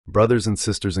Brothers and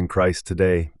sisters in Christ,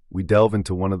 today we delve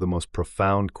into one of the most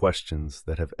profound questions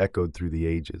that have echoed through the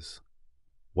ages.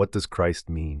 What does Christ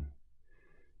mean?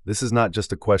 This is not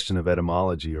just a question of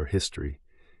etymology or history.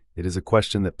 It is a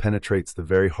question that penetrates the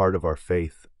very heart of our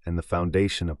faith and the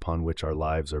foundation upon which our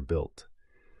lives are built.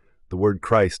 The word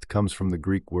Christ comes from the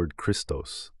Greek word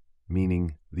Christos,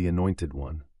 meaning the Anointed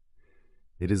One.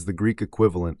 It is the Greek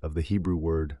equivalent of the Hebrew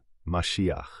word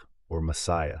Mashiach, or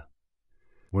Messiah.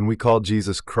 When we call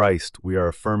Jesus Christ, we are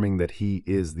affirming that He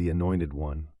is the Anointed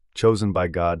One, chosen by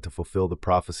God to fulfill the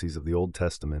prophecies of the Old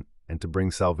Testament and to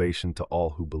bring salvation to all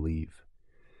who believe.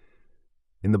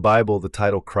 In the Bible, the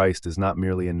title Christ is not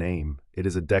merely a name, it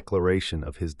is a declaration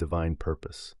of His divine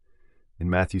purpose. In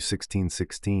Matthew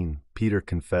 16:16, Peter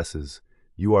confesses,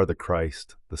 "You are the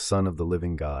Christ, the Son of the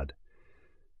living God."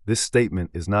 This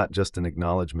statement is not just an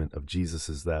acknowledgement of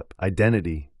Jesus'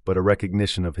 identity, but a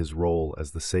recognition of His role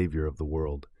as the Savior of the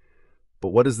world. But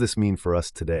what does this mean for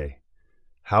us today?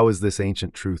 How is this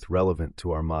ancient truth relevant to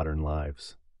our modern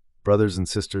lives? Brothers and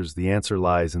sisters, the answer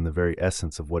lies in the very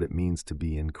essence of what it means to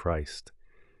be in Christ.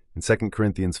 In 2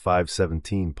 Corinthians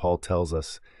 5:17, Paul tells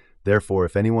us, "Therefore,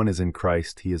 if anyone is in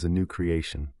Christ, he is a new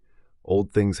creation.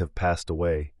 Old things have passed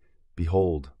away.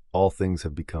 Behold, all things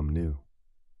have become new."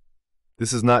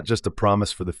 This is not just a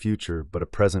promise for the future, but a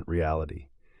present reality.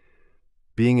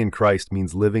 Being in Christ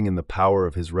means living in the power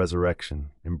of His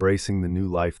resurrection, embracing the new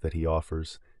life that He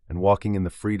offers, and walking in the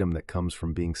freedom that comes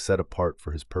from being set apart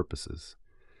for His purposes.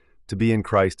 To be in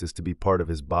Christ is to be part of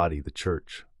His body, the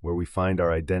church, where we find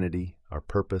our identity, our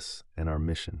purpose, and our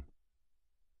mission.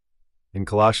 In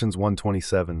Colossians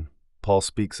 1:27, Paul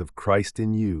speaks of Christ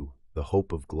in you, the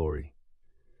hope of glory.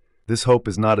 This hope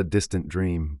is not a distant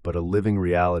dream, but a living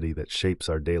reality that shapes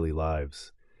our daily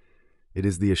lives. It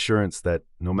is the assurance that,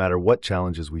 no matter what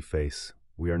challenges we face,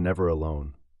 we are never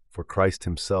alone, for Christ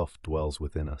Himself dwells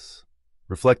within us.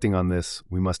 Reflecting on this,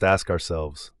 we must ask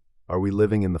ourselves, are we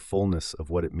living in the fullness of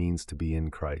what it means to be in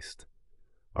Christ?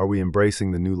 Are we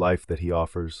embracing the new life that He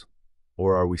offers,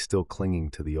 or are we still clinging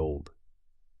to the old?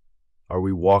 Are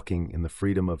we walking in the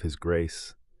freedom of His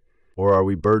grace, or are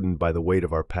we burdened by the weight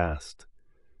of our past?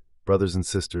 Brothers and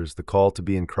sisters, the call to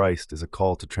be in Christ is a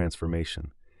call to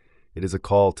transformation. It is a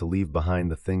call to leave behind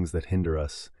the things that hinder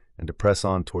us and to press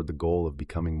on toward the goal of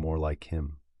becoming more like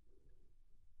Him.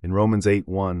 In Romans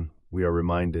 8:1, we are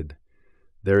reminded,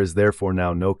 "There is therefore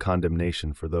now no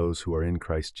condemnation for those who are in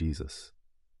Christ Jesus."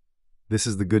 This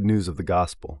is the good news of the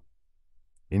gospel.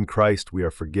 In Christ we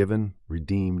are forgiven,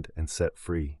 redeemed, and set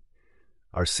free.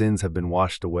 Our sins have been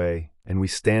washed away, and we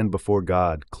stand before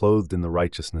God clothed in the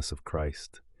righteousness of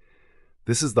Christ.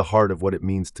 This is the heart of what it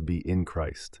means to be in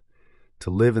Christ, to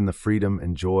live in the freedom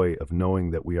and joy of knowing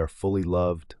that we are fully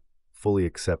loved, fully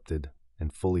accepted,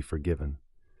 and fully forgiven.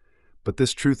 But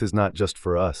this truth is not just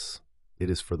for us,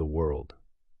 it is for the world.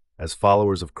 As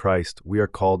followers of Christ, we are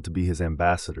called to be His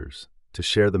ambassadors, to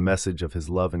share the message of His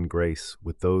love and grace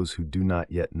with those who do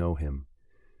not yet know Him.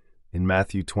 In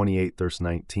Matthew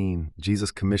 28:19,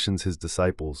 Jesus commissions His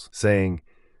disciples, saying,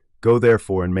 "Go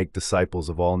therefore and make disciples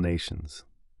of all nations,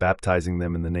 baptizing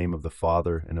them in the name of the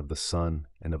Father and of the Son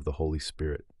and of the Holy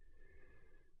Spirit."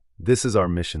 This is our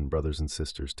mission, brothers and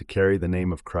sisters, to carry the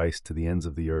name of Christ to the ends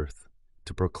of the earth,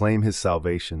 to proclaim His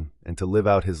salvation, and to live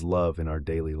out His love in our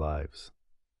daily lives.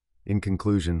 In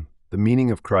conclusion, the meaning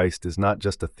of Christ is not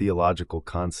just a theological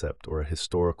concept or a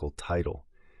historical title.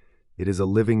 It is a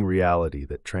living reality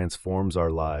that transforms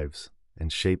our lives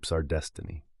and shapes our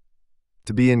destiny.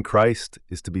 To be in Christ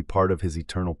is to be part of His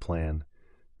eternal plan,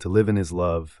 to live in His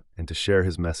love, and to share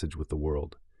His message with the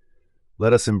world.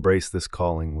 Let us embrace this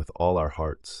calling with all our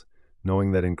hearts,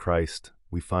 knowing that in Christ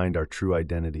we find our true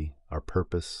identity, our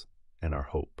purpose, and our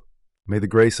hope. May the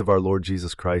grace of our Lord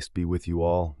Jesus Christ be with you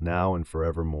all, now and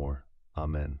forevermore.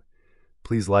 Amen.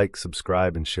 Please like,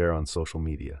 subscribe, and share on social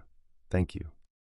media. Thank you.